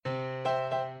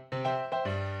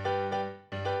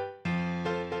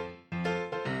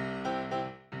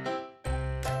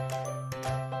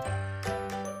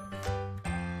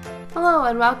Hello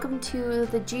and welcome to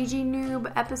the GG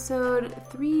Noob episode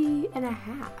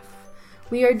 3.5.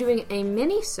 We are doing a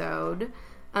mini-sode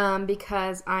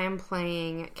because I am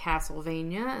playing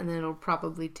Castlevania and it'll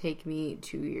probably take me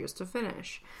 2 years to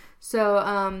finish. So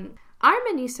our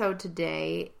mini-sode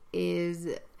today is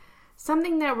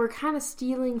something that we're kind of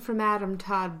stealing from Adam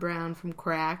Todd Brown from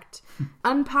Cracked.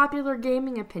 Unpopular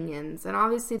gaming opinions. And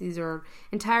obviously these are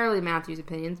entirely Matthew's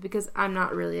opinions because I'm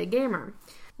not really a gamer.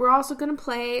 We're also going to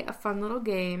play a fun little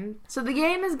game. So the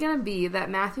game is going to be that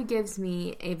Matthew gives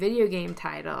me a video game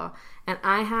title, and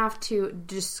I have to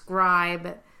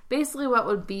describe basically what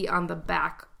would be on the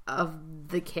back of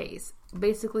the case.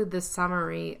 Basically the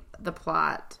summary, the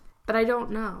plot. But I don't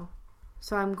know.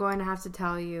 So I'm going to have to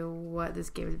tell you what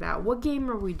this game is about. What game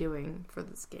are we doing for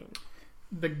this game?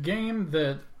 The game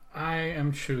that I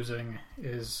am choosing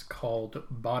is called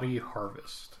Body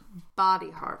Harvest. Body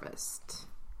Harvest.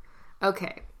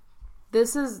 Okay.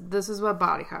 This is what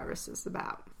Body Harvest is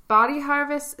about. Body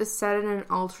Harvest is set in an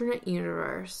alternate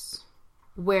universe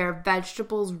where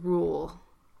vegetables rule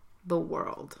the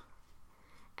world.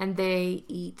 And they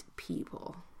eat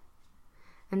people.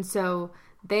 And so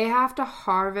they have to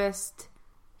harvest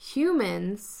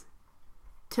humans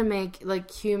to make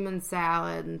like human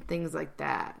salad and things like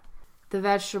that. The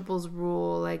vegetables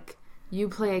rule, like you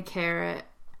play a carrot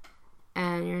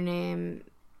and your name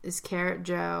is Carrot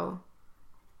Joe.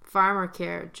 Farmer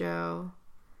Carrot Joe,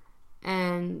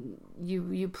 and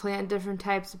you plant different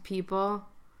types of people.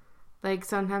 Like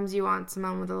sometimes you want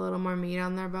someone with a little more meat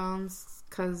on their bones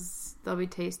because they'll be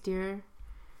tastier.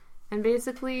 And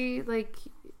basically, like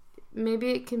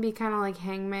maybe it can be kind of like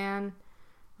Hangman,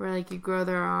 where like you grow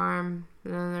their arm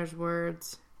and then there's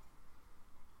words.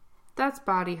 That's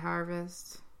Body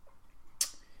Harvest.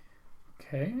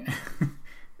 Okay,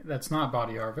 that's not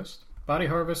Body Harvest. Body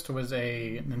Harvest was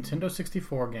a Nintendo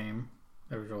 64 game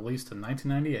that was released in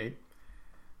 1998.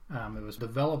 It was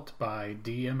developed by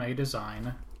DMA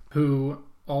Design, who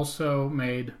also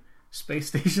made Space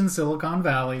Station Silicon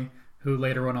Valley, who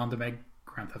later went on to make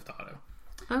Grand Theft Auto.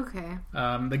 Okay.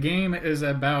 The game is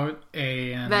about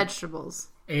vegetables.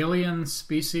 Alien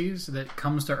species that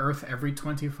comes to Earth every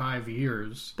 25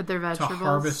 years. But they're vegetables. To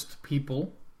harvest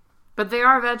people. But they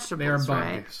are vegetables, they are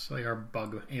bugs. Right? They are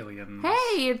bug aliens.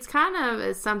 Hey, it's kind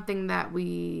of something that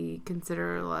we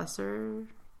consider lesser.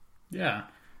 Yeah.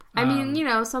 I mean, you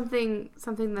know, something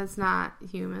that's not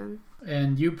human.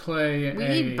 And you play We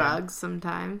eat bugs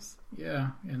sometimes.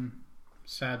 Yeah, in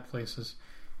sad places.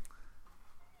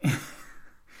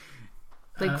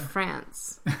 Like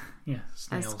France. Yeah,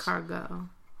 snails. Escargot.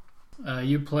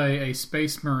 You play a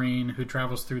space marine who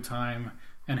travels through time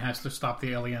and has to stop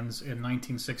the aliens in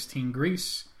 1916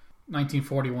 Greece,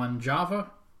 1941 Java,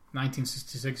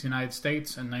 1966 United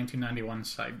States, and 1991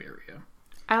 Siberia.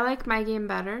 I like my game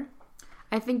better.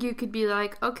 I think you could be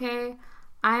like, okay,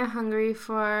 I'm hungry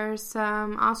for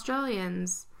some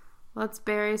Australians. Let's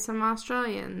bury some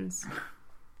Australians.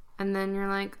 And then you're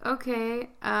like, okay,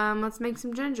 let's make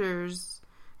some gingers.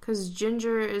 Because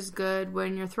ginger is good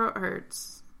when your throat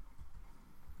hurts.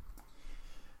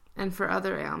 And for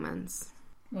other ailments.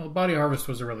 Well, Body Harvest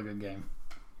was a really good game.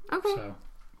 Okay. So, you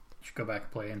should go back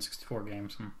and play N64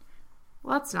 games.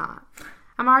 Let's not.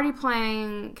 I'm already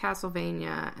playing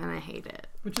Castlevania, and I hate it.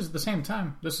 Which is the same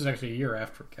time. This is actually a year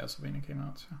after Castlevania came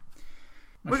out. So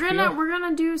we're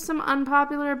gonna do some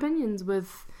unpopular opinions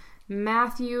with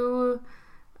Matthew.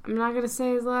 I'm not gonna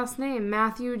say his last name.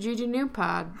 Matthew GG Noob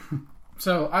Pod.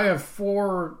 So I have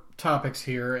 4 topics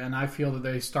here, and I feel that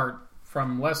they start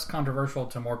from less controversial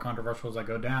to more controversial as I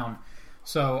go down.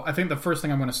 So I think the first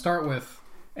thing I'm going to start with,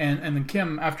 and then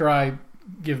Kim, after I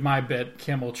give my bit,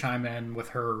 Kim will chime in with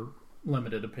her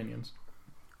limited opinions.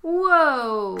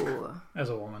 Whoa. As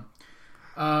a woman.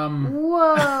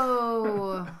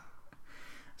 Whoa.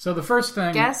 So the first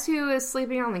thing... Guess who is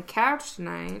sleeping on the couch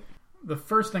tonight? The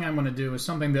first thing I'm going to do is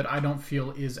something that I don't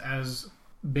feel is as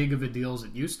big of a deal as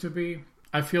it used to be.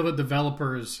 I feel that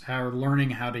developers are learning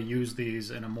how to use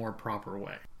these in a more proper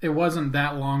way. It wasn't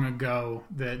that long ago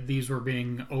that these were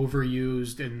being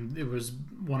overused, and it was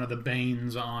one of the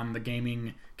banes on the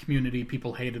gaming community.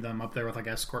 People hated them, up there with like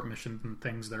escort missions and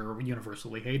things that are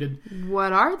universally hated.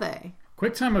 What are they?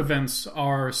 QuickTime events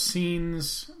are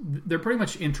scenes, they're pretty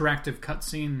much interactive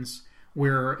cutscenes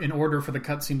where in order for the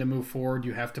cutscene to move forward,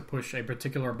 you have to push a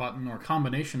particular button or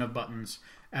combination of buttons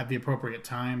at the appropriate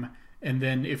time. And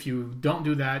then if you don't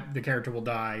do that, the character will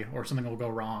die or something will go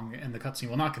wrong and the cutscene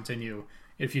will not continue.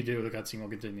 If you do, the cutscene will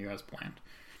continue as planned.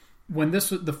 When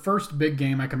this was the first big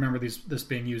game I can remember this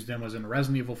being used in was in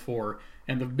Resident Evil 4,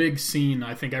 and the big scene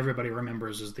I think everybody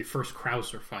remembers is the first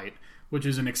Krauser fight, which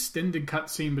is an extended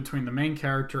cutscene between the main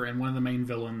character and one of the main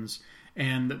villains.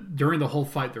 And during the whole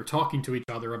fight, they're talking to each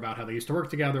other about how they used to work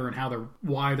together and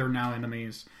why they're now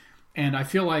enemies. And I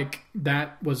feel like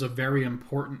that was a very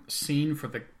important scene for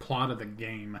the plot of the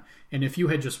game. And if you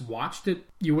had just watched it,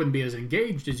 you wouldn't be as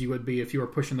engaged as you would be if you were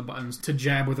pushing the buttons to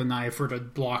jab with a knife or to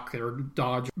block or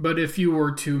dodge. But if you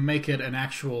were to make it an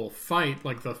actual fight,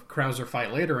 like the Krauser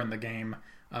fight later in the game,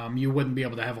 you wouldn't be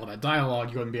able to have all that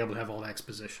dialogue, you wouldn't be able to have all that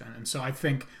exposition. And so I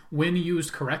think when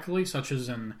used correctly, such as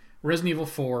in Resident Evil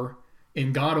 4,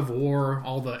 in God of War,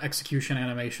 all the execution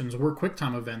animations were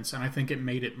QuickTime events, and I think it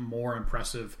made it more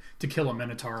impressive to kill a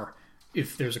Minotaur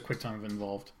if there's a QuickTime event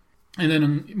involved. And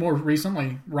then more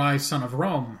recently, Rise Son of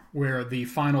Rome, where the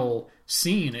final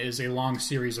scene is a long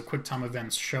series of QuickTime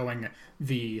events showing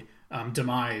the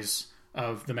demise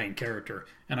of the main character.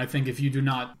 And I think if you do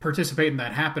not participate in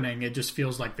that happening, it just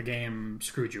feels like the game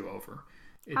screwed you over.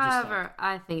 However,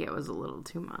 I think it was a little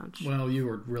too much. Well, you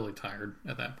were really tired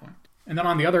at that point. And then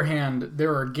on the other hand,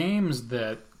 there are games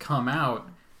that come out,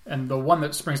 and the one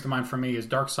that springs to mind for me is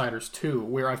Darksiders 2,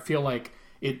 where I feel like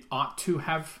it ought to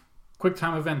have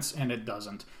QuickTime events, and it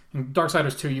doesn't. In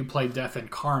Darksiders 2, you play Death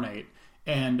Incarnate,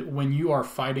 and when you are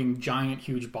fighting giant,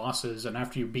 huge bosses, and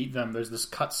after you beat them, there's this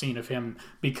cutscene of him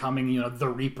becoming, the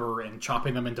Reaper and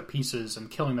chopping them into pieces and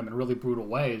killing them in really brutal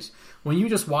ways. When you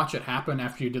just watch it happen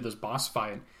after you did this boss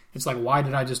fight, it's like, why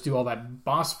did I just do all that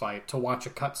boss fight to watch a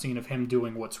cutscene of him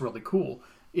doing what's really cool?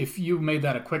 If you made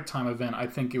that a QuickTime event, I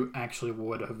think it actually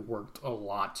would have worked a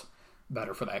lot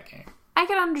better for that game. I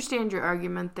can understand your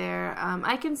argument there.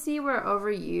 I can see where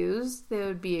overused, they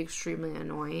would be extremely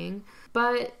annoying.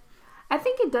 But I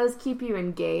think it does keep you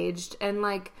engaged. And,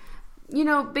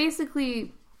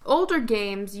 basically, older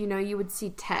games, you would see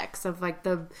text of,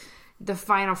 the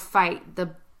final fight,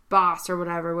 the boss or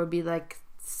whatever would be,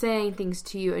 saying things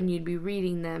to you and you'd be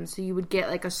reading them, so you would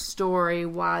get a story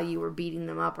while you were beating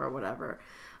them up or whatever.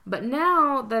 But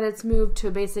now that it's moved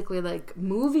to basically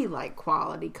movie-like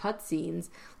quality cutscenes,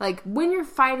 when you're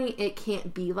fighting, it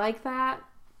can't be like that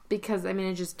because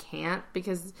it just can't,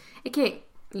 because it can't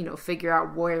figure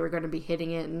out where we're going to be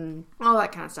hitting it and all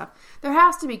that kind of stuff. There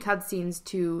has to be cutscenes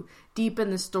to deepen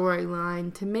the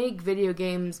storyline, to make video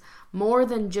games more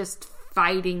than just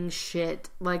fighting shit.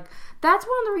 That's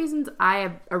one of the reasons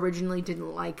I originally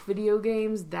didn't like video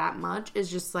games that much, is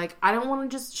just I don't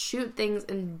want to just shoot things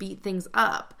and beat things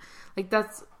up.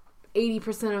 That's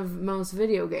 80% of most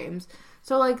video games.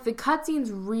 So the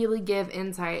cutscenes really give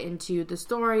insight into the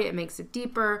story, it makes it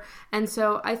deeper, and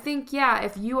so I think,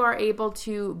 if you are able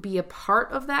to be a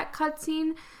part of that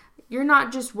cutscene, you're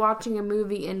not just watching a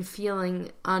movie and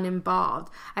feeling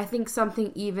uninvolved. I think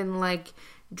something even like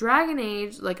Dragon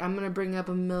Age, I'm going to bring up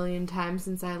a million times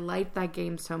since I like that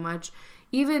game so much,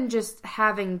 even just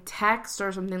having text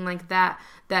or something like that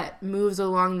moves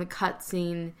along the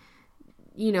cutscene,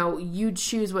 you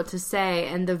choose what to say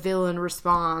and the villain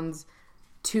responds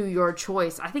to your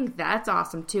choice. I think that's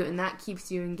awesome too, and that keeps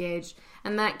you engaged,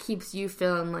 and that keeps you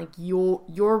feeling like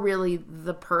you're really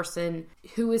the person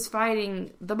who is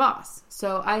fighting the boss.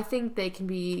 So I think they can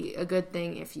be a good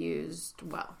thing if used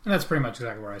well. And that's pretty much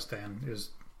exactly where I stand, is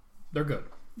they're good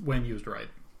when used right.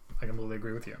 I completely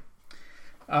agree with you.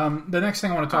 The next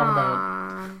thing I want to talk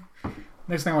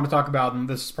about, and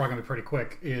this is probably going to be pretty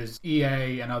quick, is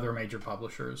EA and other major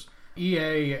publishers.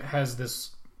 EA has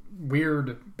this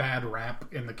weird bad rap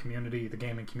in the community, the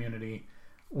gaming community,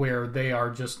 where they are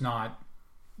just not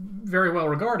very well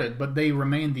regarded, but they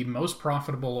remain the most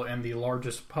profitable and the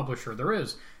largest publisher there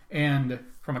is. And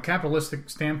from a capitalistic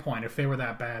standpoint, if they were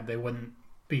that bad, they wouldn't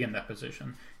be in that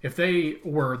position. If they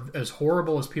were as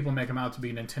horrible as people make them out to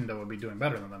be, Nintendo would be doing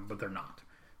better than them, but they're not.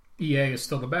 EA is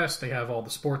still the best. They have all the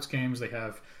sports games, they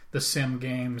have the sim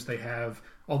games, they have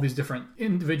all these different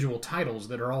individual titles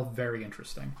that are all very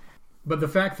interesting. But the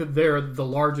fact that they're the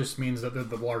largest means that they're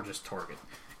the largest target.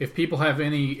 If people have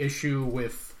any issue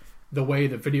with the way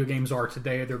that video games are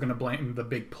today, they're going to blame the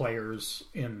big players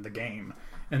in the game.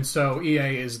 And so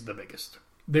EA is the biggest.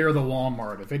 They're the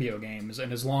Walmart of video games,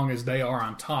 and as long as they are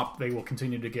on top, they will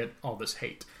continue to get all this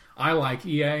hate. I like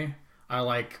EA. I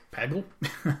like Peggle.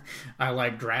 I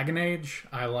like Dragon Age.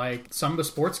 I like some of the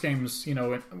sports games.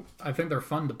 I think they're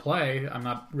fun to play. I'm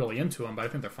not really into them, but I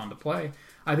think they're fun to play.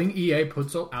 I think EA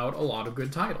puts out a lot of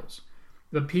good titles.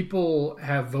 The people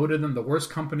have voted them the worst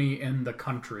company in the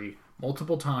country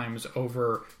multiple times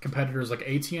over competitors like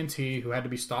AT&T, who had to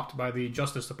be stopped by the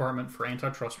Justice Department for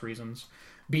antitrust reasons,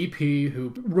 BP,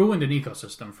 who ruined an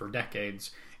ecosystem for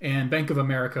decades, and Bank of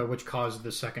America, which caused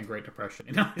the Second Great Depression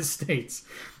in the United States.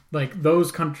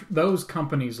 Those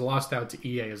companies lost out to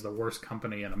EA as the worst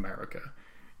company in America.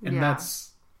 And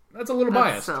That's a little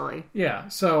That's biased. silly. Yeah.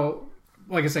 So,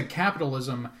 like I said,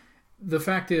 capitalism. The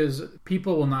fact is,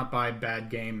 people will not buy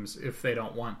bad games if they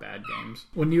don't want bad games.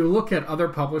 When you look at other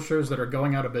publishers that are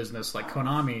going out of business, like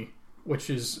Konami,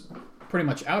 which is pretty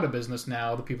much out of business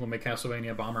now, the people who make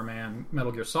Castlevania, Bomberman,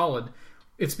 Metal Gear Solid,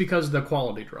 it's because the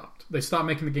quality dropped. They stopped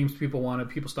making the games people wanted,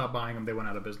 people stopped buying them, they went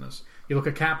out of business. You look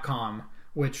at Capcom,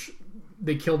 which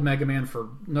they killed Mega Man for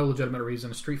no legitimate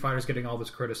reason. Street Fighter's getting all this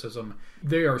criticism.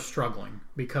 They are struggling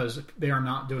because they are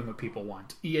not doing what people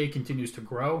want. EA continues to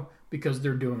grow because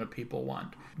they're doing what people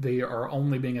want. They are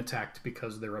only being attacked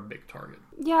because they're a big target.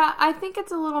 Yeah, I think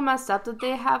it's a little messed up that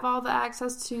they have all the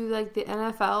access to like the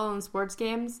NFL and sports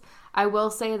games. I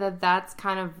will say that that's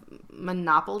kind of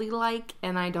Monopoly-like,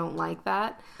 and I don't like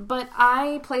that. But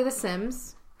I play The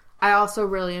Sims. I also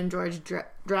really enjoyed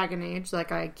Dragon Age,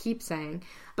 like I keep saying.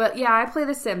 But yeah, I play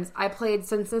The Sims. I played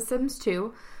since The Sims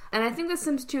 2, and I think The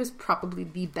Sims 2 is probably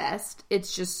the best.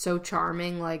 It's just so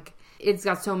charming, like it's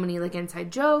got so many like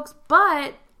inside jokes.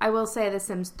 But I will say The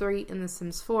Sims 3 and The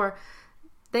Sims 4,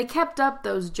 they kept up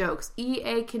those jokes.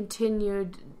 EA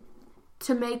continued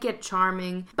to make it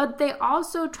charming, but they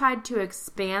also tried to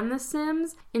expand The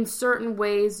Sims in certain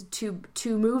ways to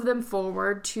move them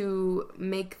forward, to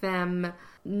make them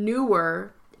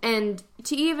newer, and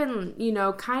to even,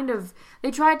 kind of,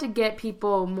 they tried to get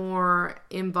people more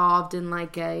involved in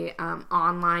like a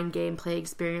online gameplay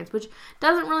experience, which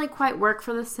doesn't really quite work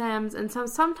for The Sims, and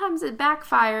sometimes it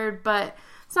backfired, but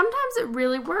sometimes it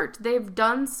really worked. They've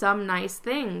done some nice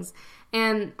things.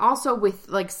 And also with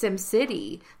like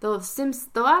SimCity, the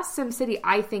last SimCity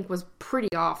I think was pretty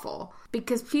awful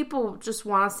because people just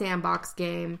want a sandbox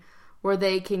game where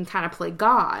they can kind of play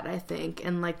God, I think,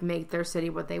 and like make their city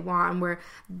what they want. And where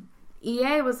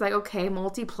EA was like, okay,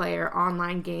 multiplayer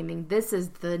online gaming, this is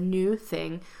the new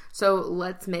thing, so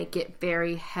let's make it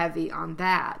very heavy on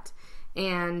that.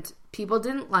 And people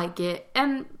didn't like it.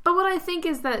 But what I think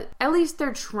is that at least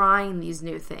they're trying these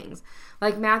new things.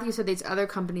 Like Matthew said, these other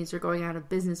companies are going out of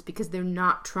business because they're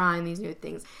not trying these new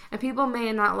things. And people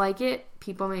may not like it.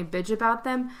 People may bitch about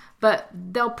them. But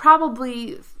they'll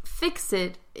probably fix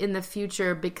it in the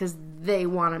future because they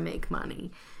want to make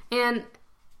money. And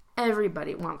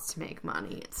everybody wants to make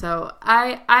money. So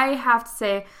I have to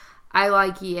say I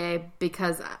like EA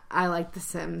because I like The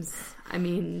Sims. I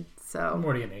mean, so...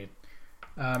 What do you need?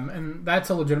 And that's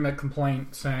a legitimate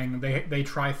complaint, saying they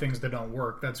try things that don't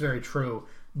work. That's very true,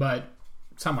 but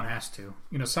someone has to.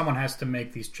 Someone has to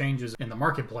make these changes in the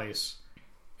marketplace,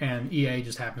 and EA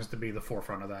just happens to be the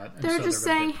forefront of that. And they're so just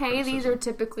saying, hey, these are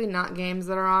typically not games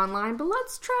that are online, but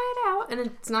let's try it out. And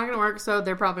it's not going to work, so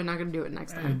they're probably not going to do it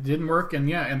next time. And it didn't work, and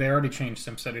they already changed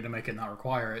SimCity to make it not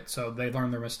require it, so they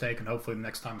learned their mistake, and hopefully the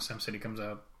next time SimCity comes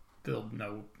out, they'll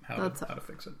know how to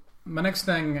fix it. My next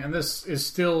thing, and this is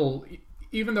still...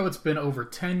 Even though it's been over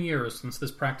 10 years since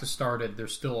this practice started,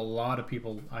 there's still a lot of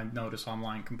people I notice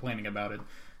online complaining about it.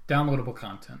 Downloadable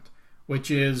content,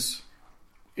 which is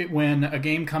when a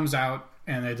game comes out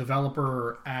and a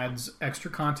developer adds extra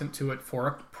content to it for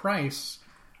a price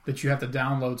that you have to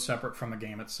download separate from the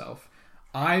game itself.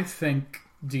 I think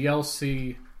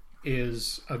DLC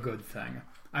is a good thing.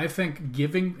 I think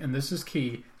and this is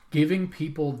key, giving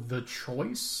people the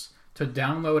choice to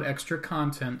download extra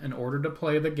content in order to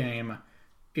play the game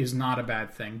is not a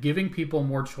bad thing. Giving people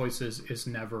more choices is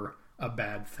never a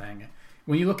bad thing.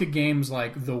 When you look at games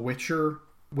like The Witcher,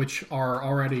 which are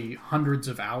already hundreds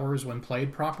of hours when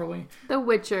played properly. The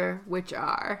Witcher, which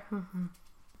are.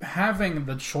 Having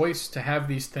the choice to have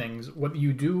these things, what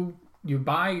you do, you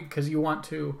buy because you want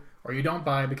to, or you don't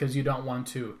buy because you don't want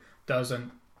to,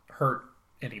 doesn't hurt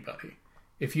anybody.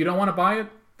 If you don't want to buy it,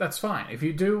 that's fine. If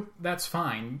you do, that's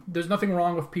fine. There's nothing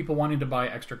wrong with people wanting to buy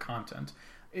extra content.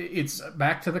 It's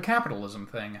back to the capitalism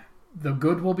thing. The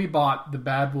good will be bought, the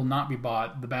bad will not be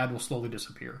bought, the bad will slowly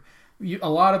disappear. A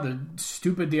lot of the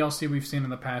stupid DLC we've seen in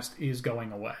the past is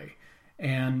going away.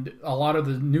 And a lot of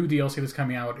the new DLC that's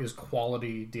coming out is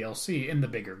quality DLC in the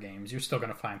bigger games. You're still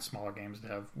going to find smaller games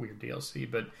that have weird DLC,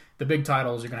 but the big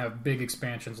titles, you're going to have big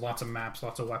expansions, lots of maps,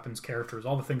 lots of weapons, characters,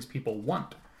 all the things people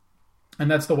want. And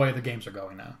that's the way the games are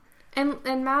going now.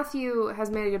 And Matthew has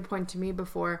made a good point to me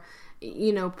before.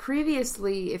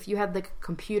 Previously, if you had like a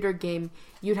computer game,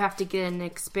 you'd have to get an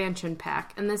expansion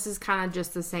pack. And this is kind of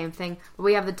just the same thing. But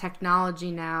we have the technology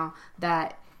now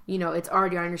that, it's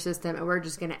already on your system and we're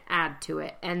just going to add to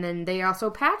it. And then they also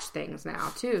patch things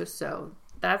now, too. So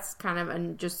that's kind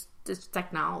of just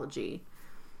technology.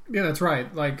 Yeah, that's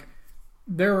right. Like,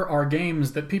 there are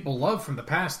games that people love from the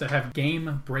past that have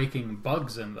game-breaking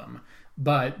bugs in them.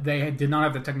 but they did not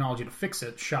have the technology to fix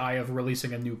it, shy of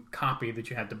releasing a new copy that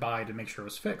you had to buy to make sure it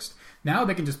was fixed. Now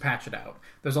they can just patch it out.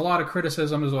 There's a lot of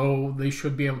criticism as, they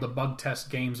should be able to bug test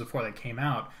games before they came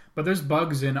out. But there's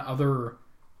bugs in other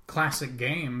classic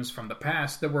games from the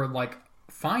past that were, like,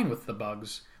 fine with the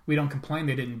bugs. We don't complain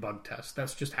they didn't bug test.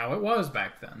 That's just how it was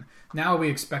back then. Now we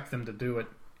expect them to do it.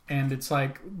 And it's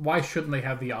like, why shouldn't they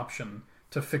have the option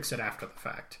to fix it after the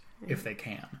fact if they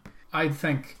can? I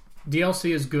think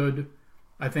DLC is good.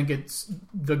 I think it's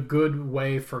the good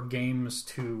way for games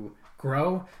to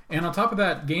grow. And on top of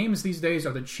that, games these days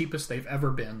are the cheapest they've ever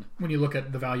been when you look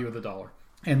at the value of the dollar.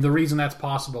 And the reason that's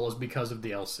possible is because of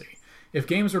DLC. If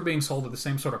games were being sold at the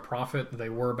same sort of profit that they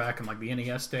were back in like the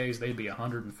NES days, they'd be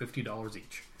 $150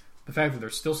 each. The fact that they're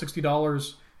still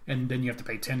 $60 and then you have to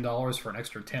pay $10 for an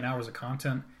extra 10 hours of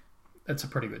content, that's a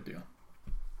pretty good deal.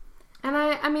 And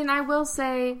I will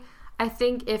say, I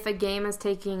think if a game is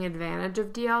taking advantage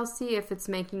of DLC, if it's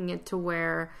making it to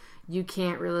where you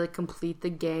can't really complete the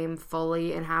game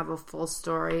fully and have a full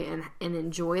story and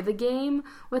enjoy the game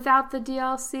without the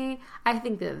DLC, I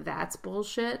think that that's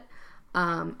bullshit.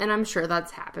 And I'm sure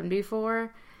that's happened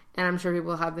before, and I'm sure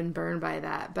people have been burned by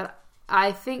that. But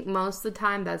I think most of the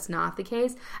time that's not the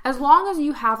case. As long as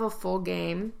you have a full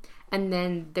game and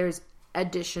then there's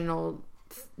additional,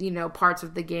 parts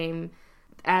of the game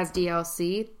as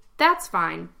DLC, that's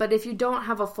fine. But if you don't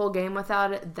have a full game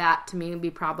without it, that to me would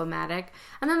be problematic.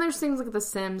 And then there's things like The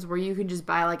Sims where you can just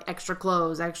buy like extra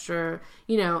clothes,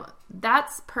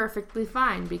 that's perfectly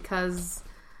fine because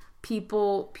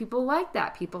people like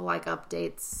that. People like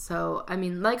updates. So,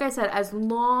 like I said, as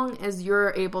long as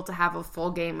you're able to have a full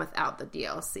game without the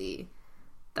DLC,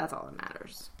 that's all that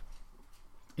matters.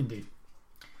 Indeed.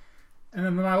 And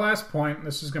then my last point,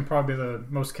 this is going to probably be the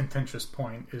most contentious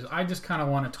point, is I just kind of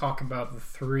want to talk about the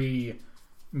three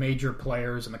major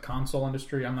players in the console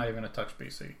industry. I'm not even going to touch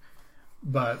PC.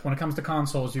 But when it comes to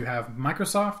consoles, you have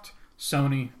Microsoft,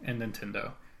 Sony, and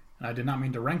Nintendo. And I did not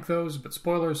mean to rank those, but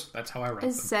spoilers, that's how I rank them.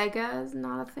 Sega is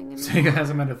not a thing anymore? Sega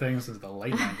hasn't been a thing since the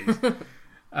late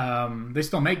 90s. They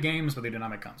still make games, but they do not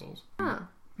make consoles. Huh.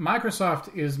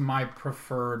 Microsoft is my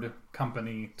preferred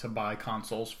company to buy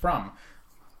consoles from.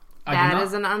 That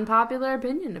is an unpopular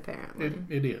opinion, apparently.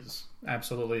 It is.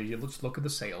 Absolutely. You just look at the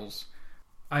sales.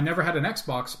 I never had an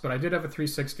Xbox, but I did have a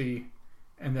 360,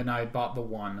 and then I bought the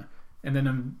One. And then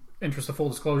in interest of full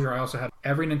disclosure, I also had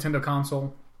every Nintendo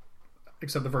console,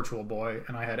 except the Virtual Boy,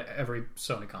 and I had every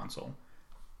Sony console.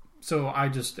 So I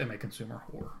just am a consumer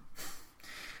whore.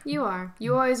 You are.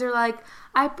 You always are like,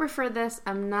 I prefer this,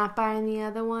 I'm not buying the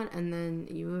other one, and then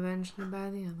you eventually buy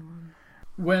the other one.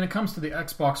 When it comes to the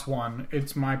Xbox One,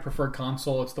 it's my preferred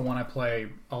console. It's the one I play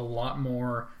a lot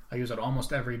more. I use it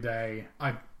almost every day.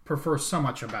 I prefer so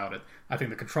much about it. I think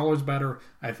the controller's better.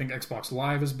 I think Xbox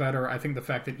Live is better. I think the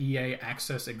fact that EA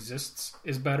Access exists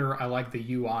is better. I like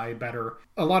the UI better.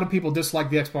 A lot of people dislike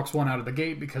the Xbox One out of the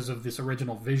gate because of this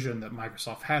original vision that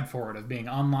Microsoft had for it of being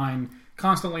online,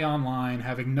 constantly online,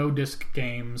 having no disc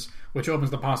games, which opens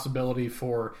the possibility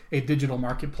for a digital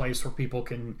marketplace where people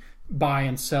can buy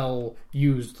and sell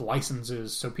used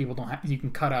licenses, so people don't have, you can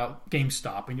cut out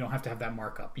GameStop and you don't have to have that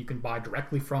markup. You can buy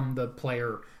directly from the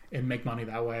player and make money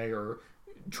that way, or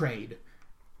trade.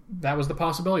 That was the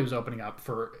possibility it was opening up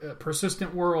for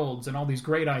persistent worlds and all these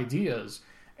great ideas.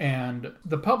 And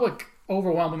the public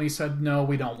overwhelmingly said, no,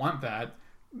 we don't want that,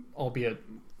 albeit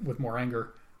with more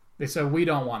anger. They said, we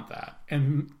don't want that.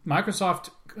 And Microsoft,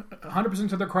 100%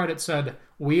 to their credit, said,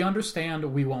 we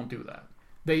understand, we won't do that.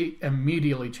 They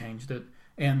immediately changed it,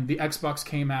 and the Xbox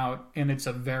came out, and it's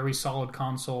a very solid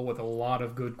console with a lot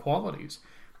of good qualities.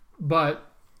 But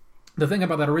the thing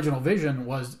about that original vision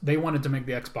was they wanted to make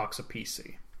the Xbox a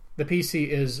PC. The PC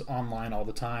is online all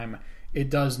the time. It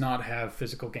does not have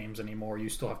physical games anymore. You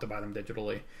still have to buy them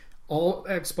digitally. All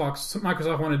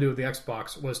Microsoft wanted to do with the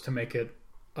Xbox was to make it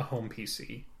a home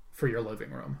PC for your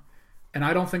living room. And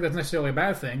I don't think that's necessarily a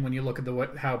bad thing when you look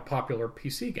at how popular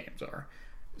PC games are.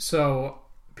 So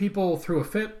people threw a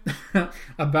fit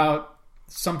about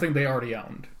something they already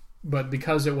owned, but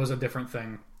because it was a different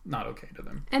thing, not okay to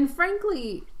them. And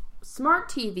frankly, smart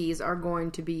TVs are going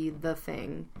to be the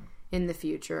thing in the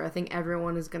future. I think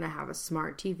everyone is going to have a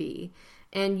smart TV,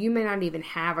 and you may not even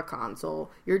have a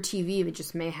console. Your TV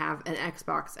just may have an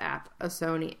Xbox app, a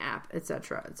Sony app,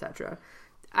 etc., etc.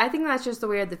 I think that's just the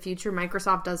way of the future.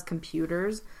 Microsoft does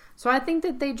computers, so I think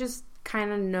that they just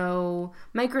kind of know.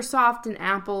 Microsoft and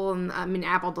Apple, and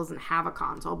Apple doesn't have a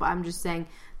console, but I'm just saying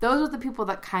those are the people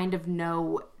that kind of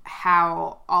know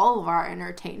how all of our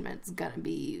entertainment's gonna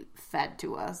be fed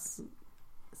to us.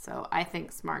 So I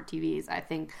think smart TVs, I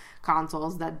think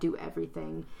consoles that do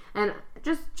everything. And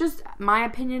just my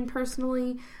opinion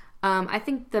personally, I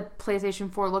think the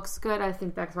PlayStation 4 looks good. I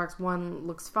think the Xbox One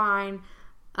looks fine.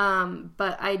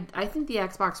 But I think the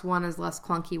Xbox One is less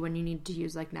clunky when you need to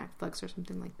use like Netflix or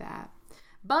something like that.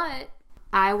 But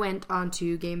I went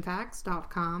onto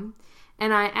GameFAQs.com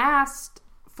and I asked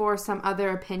for some other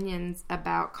opinions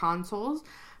about consoles,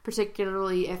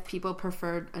 particularly if people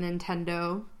preferred a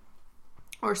Nintendo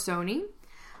or Sony.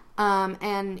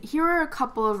 And here are a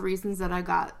couple of reasons that I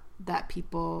got that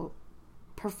people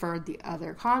preferred the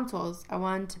other consoles. I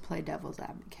wanted to play devil's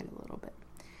advocate a little bit.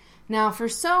 Now, for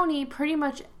Sony, pretty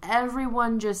much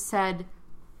everyone just said,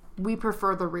 we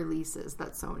prefer the releases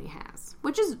that Sony has,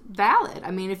 which is valid.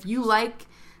 I mean, if you like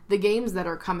the games that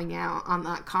are coming out on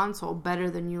that console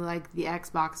better than you like the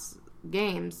Xbox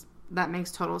games, that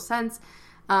makes total sense.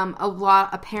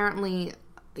 Apparently,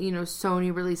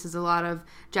 Sony releases a lot of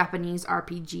Japanese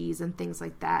RPGs and things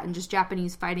like that, and just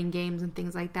Japanese fighting games and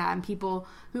things like that, and people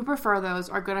who prefer those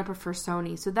are going to prefer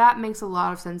Sony. So that makes a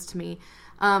lot of sense to me.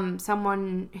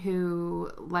 Someone who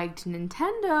liked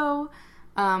Nintendo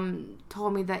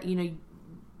told me that,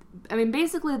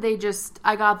 basically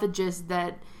I got the gist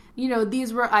that,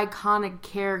 these were iconic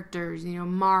characters,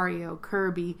 Mario,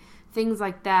 Kirby, things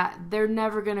like that. They're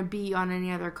never going to be on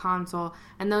any other console,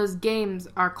 and those games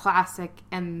are classic,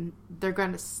 and they're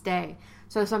going to stay.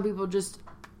 So some people just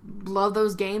love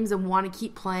those games and want to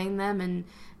keep playing them, and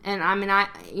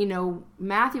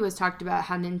Matthew has talked about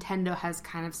how Nintendo has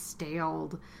kind of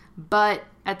staled, but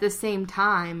at the same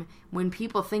time, when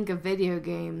people think of video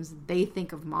games, they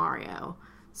think of Mario.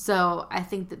 So I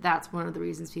think that that's one of the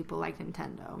reasons people like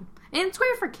Nintendo. And it's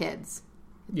great for kids.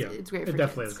 It's great for kids. It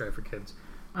definitely is great for kids.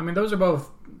 I mean, those are both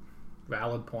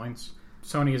valid points.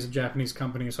 Sony is a Japanese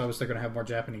company, so obviously they're going to have more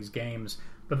Japanese games.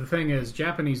 But the thing is,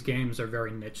 Japanese games are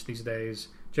very niche these days.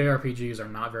 JRPGs are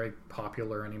not very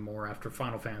popular anymore after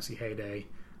Final Fantasy heyday.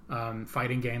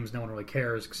 Fighting games, no one really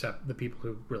cares except the people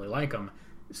who really like them.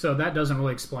 So that doesn't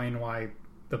really explain why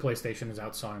the PlayStation is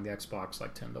outselling the Xbox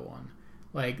like 10-1.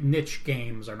 Like, niche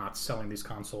games are not selling these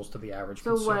consoles to the average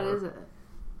consumer. So what is it?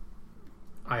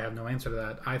 I have no answer to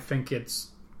that. I think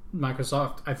it's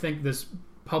Microsoft. I think this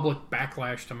public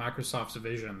backlash to Microsoft's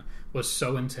vision was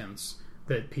so intense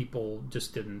that people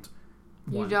just didn't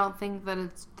want. You don't think that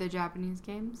it's the Japanese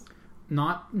games?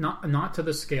 Not to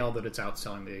the scale that it's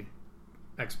outselling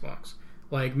the Xbox.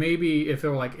 Like, maybe if it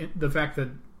were like the fact that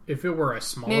if it were a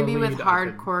smaller maybe with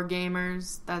hardcore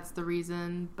gamers, that's the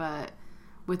reason, but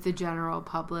with the general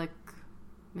public,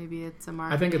 maybe it's a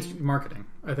marketing. I think it's marketing.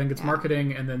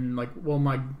 Marketing, and then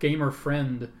my gamer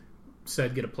friend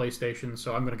said get a PlayStation,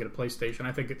 so I'm going to get a PlayStation.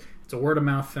 I think it's a word of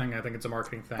mouth thing. I think it's a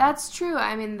marketing thing. That's true.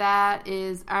 I mean, I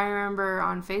remember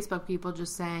on Facebook people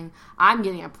just saying, I'm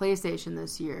getting a PlayStation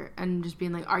this year, and just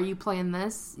being like, are you playing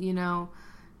this?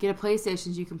 Get a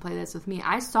PlayStation so you can play this with me.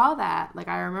 I saw that.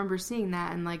 I remember seeing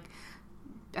that, and I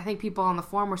think people on the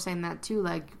forum were saying that too.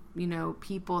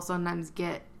 People sometimes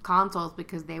get consoles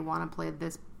because they want to play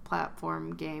this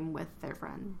platform game with their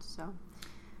friends. So,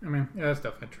 that's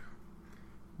definitely true.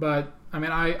 But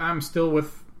I'm still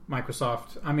with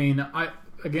Microsoft.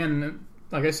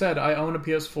 Like I said, I own a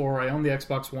PS4. I own the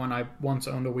Xbox One. I once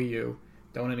owned a Wii U.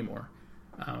 Don't anymore.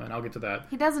 And I'll get to that.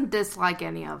 He doesn't dislike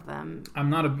any of them. I'm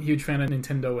not a huge fan of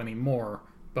Nintendo anymore,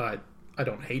 but I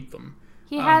don't hate them.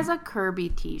 He has a Kirby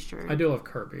t-shirt. I do love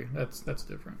Kirby. That's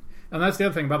different. And that's the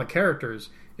other thing about the characters,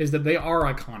 is that they are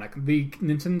iconic. The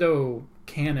Nintendo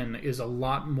canon is a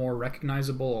lot more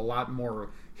recognizable, a lot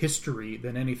more history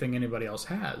than anything anybody else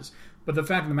has. But the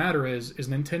fact of the matter is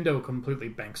Nintendo completely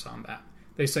banks on that.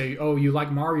 They say, oh, you like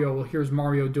Mario? Well, here's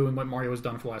Mario doing what Mario has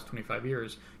done for the last 25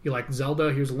 years. You like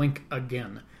Zelda? Here's Link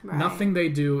again. Right. Nothing they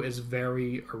do is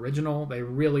very original. They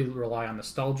really rely on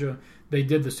nostalgia. They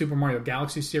did the Super Mario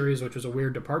Galaxy series, which was a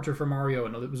weird departure for Mario,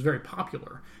 and it was very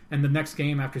popular. And the next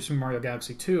game after Super Mario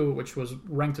Galaxy 2, which was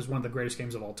ranked as one of the greatest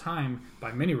games of all time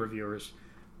by many reviewers,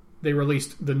 they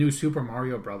released the new Super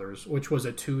Mario Brothers, which was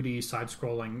a 2D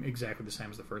side-scrolling exactly the same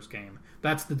as the first game.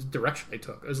 That's the direction they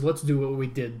took, is let's do what we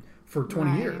did for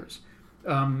 20 years.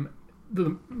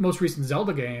 The most recent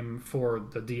Zelda game for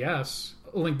the DS,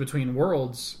 A Link Between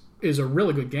Worlds, is a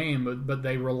really good game, but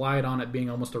they relied on it being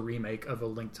almost a remake of A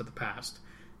Link to the Past.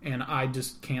 And I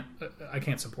just can't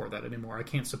support that anymore. I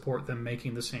can't support them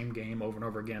making the same game over and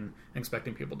over again and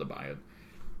expecting people to buy it.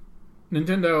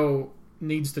 Nintendo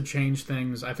needs to change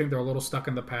things. I think they're a little stuck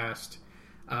in the past.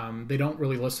 They don't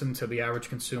really listen to the average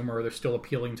consumer. They're still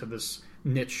appealing to this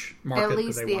niche market that they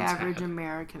once had. At least the average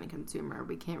American consumer.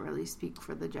 We can't really speak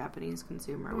for the Japanese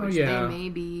consumer, which they may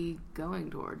be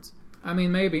going towards. I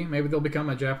mean, maybe they'll become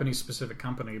a Japanese-specific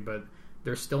company, but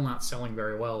they're still not selling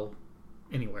very well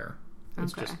anywhere.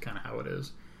 It's just kind of how it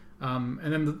is. And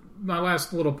then my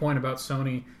last little point about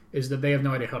Sony is that they have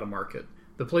no idea how to market.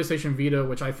 The PlayStation Vita,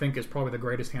 which I think is probably the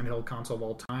greatest handheld console of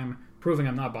all time, proving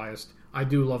I'm not biased, I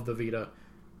do love the Vita,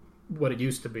 what it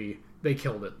used to be. They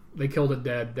killed it. They killed it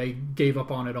dead. They gave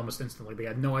up on it almost instantly. They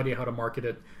had no idea how to market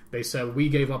it. They said, we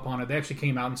gave up on it. They actually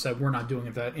came out and said, we're not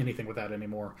doing anything with that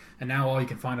anymore. And now all you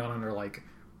can find on it are, like,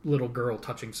 little girl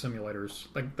touching simulators.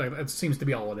 Like that seems to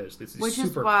be all it is. It's Which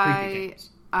super is why creepy games.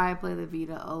 I play the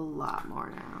Vita a lot more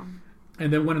now.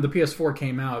 And then when the PS4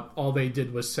 came out, all they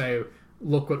did was say,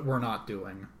 look what we're not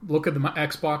doing. Look at the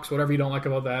Xbox, whatever you don't like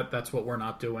about that, that's what we're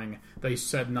not doing. They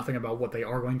said nothing about what they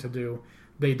are going to do.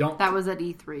 They don't... That was at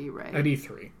E3, right? At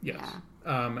E3, yes.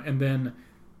 Yeah. And then,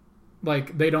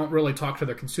 like, they don't really talk to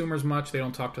their consumers much. They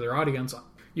don't talk to their audience.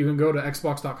 You can go to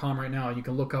Xbox.com right now and you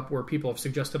can look up where people have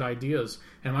suggested ideas.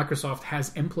 And Microsoft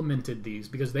has implemented these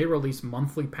because they release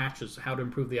monthly patches how to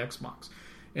improve the Xbox.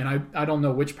 And I don't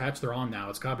know which patch they're on now.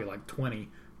 It's got to be like 20.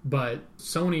 But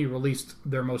Sony released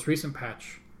their most recent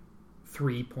patch,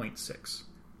 3.6.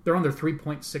 They're on their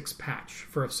 3.6 patch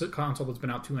for a console that's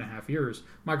been out 2.5 years.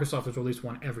 Microsoft has released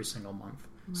one every single month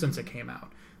since it came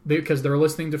out. Because they're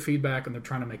listening to feedback and they're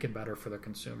trying to make it better for the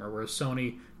consumer. Whereas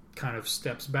Sony kind of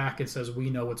steps back and says, we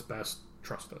know what's best,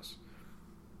 trust us.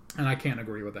 And I can't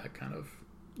agree with that kind of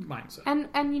mindset.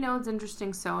 And you know, it's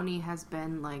interesting, Sony has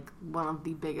been like one of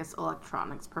the biggest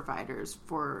electronics providers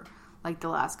for like the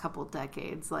last couple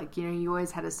decades. Like, you know, you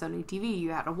always had a Sony TV, you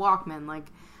had a Walkman. Like,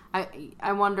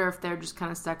 I wonder if they're just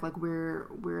kind of stuck like we're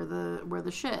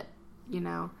the shit, you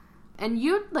know. And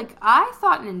you, like, I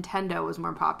thought Nintendo was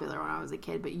more popular when I was a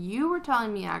kid, but you were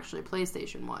telling me actually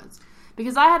PlayStation was.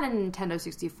 Because I had a Nintendo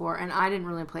 64 and I didn't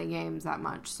really play games that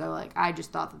much, so like I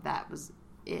just thought that was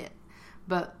it.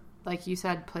 But like you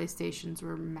said, PlayStations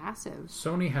were massive.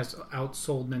 Sony has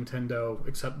outsold Nintendo,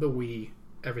 except the Wii,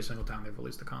 every single time they've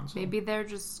released a console. Maybe they're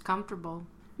just comfortable.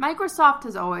 Microsoft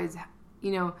has always,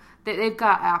 you know, they've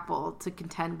got Apple to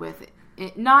contend with.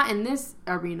 Not in this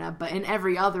arena, but in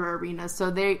every other arena.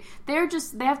 So they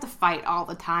have to fight all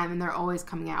the time, and they're always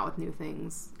coming out with new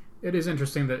things. It is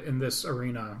interesting that in this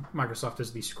arena, Microsoft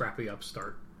is the scrappy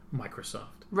upstart Microsoft.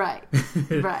 Right,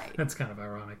 right. That's kind of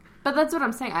ironic. But that's what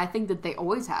I'm saying. I think that they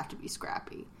always have to be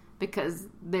scrappy because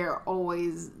there's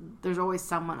always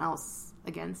someone else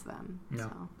against them. No,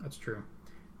 so. That's true.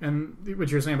 And what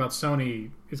you're saying about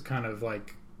Sony is kind of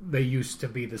like they used to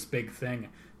be this big thing.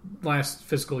 Last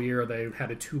fiscal year, they had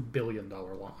a $2 billion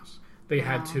loss. They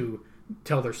had to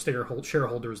tell their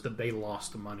shareholders that they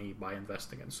lost money by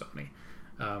investing in Sony.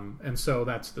 And so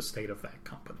that's the state of that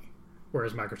company.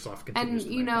 Whereas Microsoft continues to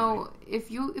make money. if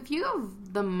you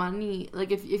have the money,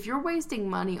 like if you're wasting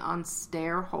money on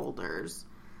shareholders,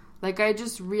 like I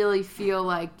just really feel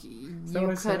like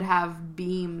you could have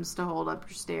beams to hold up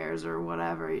your stairs or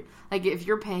whatever. Like if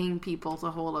you're paying people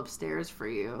to hold up stairs for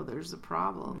you, there's a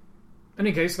problem. In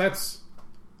any case, that's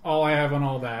all I have on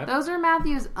all that. Those are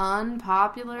Matthew's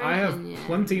unpopular opinions. I have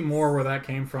plenty more where that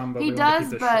came from, but he we does, want to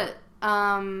keep this but short.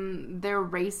 They're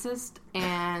racist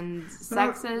and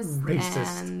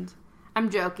sexist. And I'm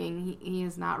joking. He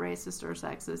is not racist or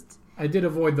sexist. I did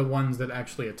avoid the ones that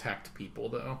actually attacked people,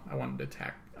 though. I wanted to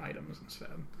attack items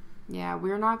instead. Yeah,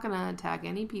 we're not going to attack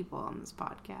any people on this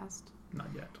podcast. Not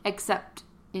yet. Except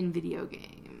in video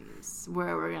games,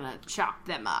 where we're going to chop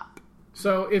them up.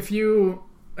 So if you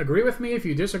agree with me, if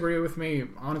you disagree with me,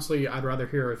 honestly, I'd rather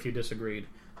hear if you disagreed.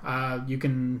 You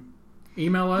can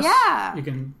email us. Yeah. You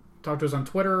can talk to us on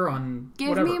Twitter, on Give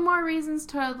whatever. me more reasons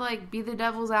to, like, be the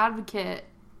devil's advocate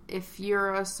if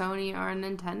you're a Sony or a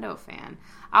Nintendo fan.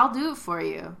 I'll do it for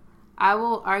you. I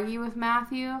will argue with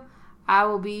Matthew. I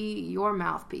will be your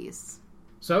mouthpiece.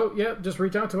 So, yeah, just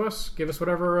reach out to us. Give us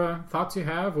whatever thoughts you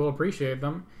have. We'll appreciate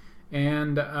them.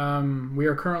 And we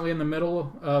are currently in the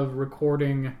middle of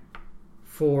recording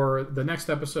for the next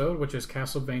episode, which is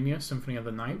Castlevania Symphony of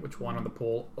the Night, which won on the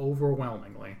poll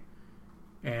overwhelmingly.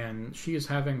 And she is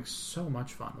having so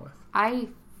much fun with. I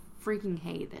freaking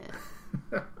hate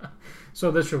it.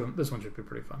 So this one should be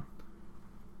pretty fun.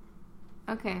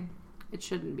 Okay. It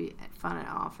shouldn't be fun at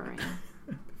all for me.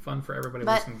 Fun for everybody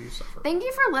But listening to you suffer. Thank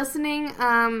you for listening.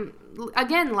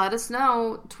 Again, let us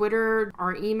know. Twitter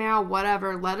or email,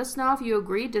 whatever. Let us know if you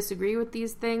agree, disagree with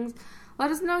these things. Let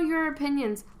us know your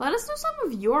opinions. Let us know some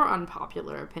of your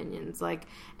unpopular opinions. Like,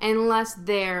 unless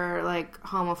they're, like,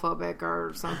 homophobic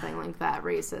or something like that,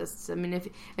 racists. I mean,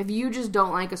 if you just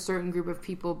don't like a certain group of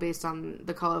people based on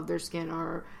the color of their skin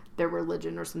or their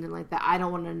religion or something like that, I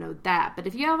don't want to know that. But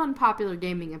if you have unpopular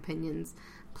gaming opinions,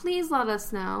 please let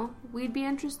us know. We'd be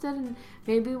interested, and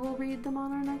maybe we'll read them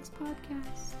on our next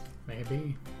podcast.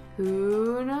 Maybe.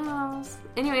 Who knows?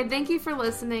 Anyway, thank you for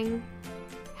listening.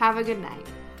 Have a good night.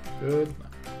 Good night.